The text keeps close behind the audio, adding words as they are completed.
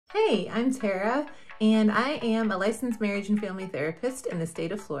Hey, I'm Tara, and I am a licensed marriage and family therapist in the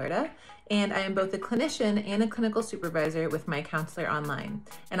state of Florida, and I am both a clinician and a clinical supervisor with MyCounselor.Online.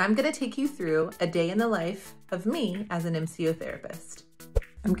 And I'm going to take you through a day in the life of me as an MCO therapist.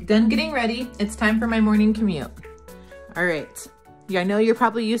 I'm done getting ready. It's time for my morning commute. All right. Yeah, I know you're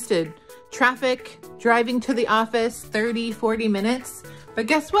probably used to traffic, driving to the office, 30, 40 minutes, but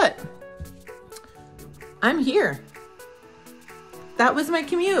guess what? I'm here. That was my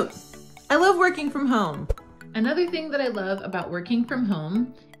commute. I love working from home. Another thing that I love about working from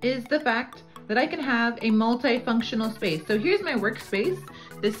home is the fact that I can have a multifunctional space. So here's my workspace.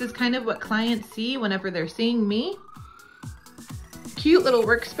 This is kind of what clients see whenever they're seeing me. Cute little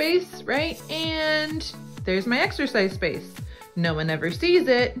workspace, right? And there's my exercise space. No one ever sees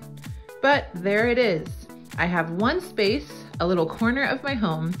it, but there it is. I have one space, a little corner of my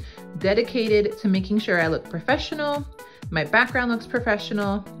home, dedicated to making sure I look professional. My background looks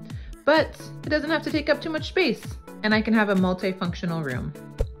professional, but it doesn't have to take up too much space, and I can have a multifunctional room.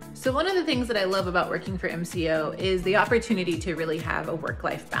 So one of the things that I love about working for MCO is the opportunity to really have a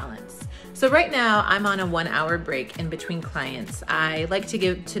work-life balance. So right now I'm on a 1-hour break in between clients. I like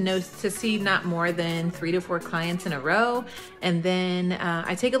to see not more than 3 to 4 clients in a row, and then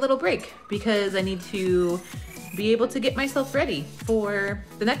I take a little break because I need to be able to get myself ready for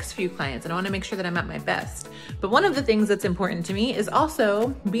the next few clients, and I want to make sure that I'm at my best. But one of the things that's important to me is also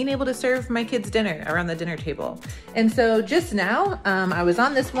being able to serve my kids dinner around the dinner table. And so just now, I was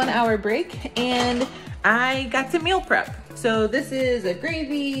on this 1-hour break and I got to meal prep. So this is a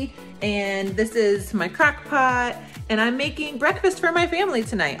gravy and this is my crock pot, and I'm making breakfast for my family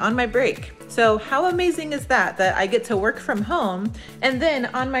tonight on my break. So how amazing is that I get to work from home, and then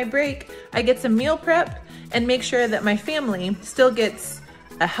on my break, I get to meal prep and make sure that my family still gets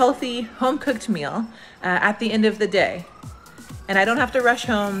a healthy home-cooked meal at the end of the day. And I don't have to rush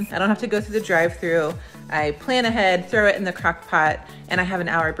home. I don't have to go through the drive-thru. I plan ahead, throw it in the crock pot, and I have an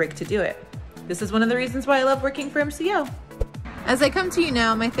hour break to do it. This is one of the reasons why I love working for MCO. As I come to you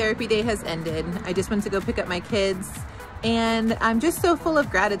now, my therapy day has ended. I just went to go pick up my kids, and I'm just so full of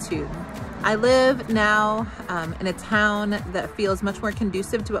gratitude. I live now in a town that feels much more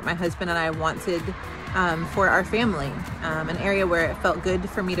conducive to what my husband and I wanted for our family, an area where it felt good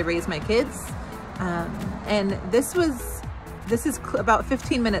for me to raise my kids. And this is about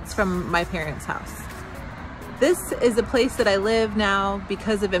 15 minutes from my parents' house. This is a place that I live now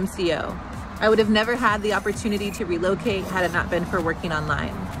because of MCO. I would have never had the opportunity to relocate had it not been for working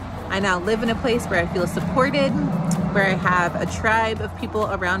online. I now live in a place where I feel supported, where I have a tribe of people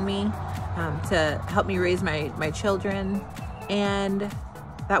around me to help me raise my children, and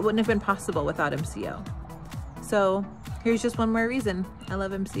that wouldn't have been possible without MCO. So here's just one more reason I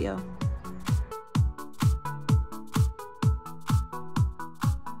love MCO.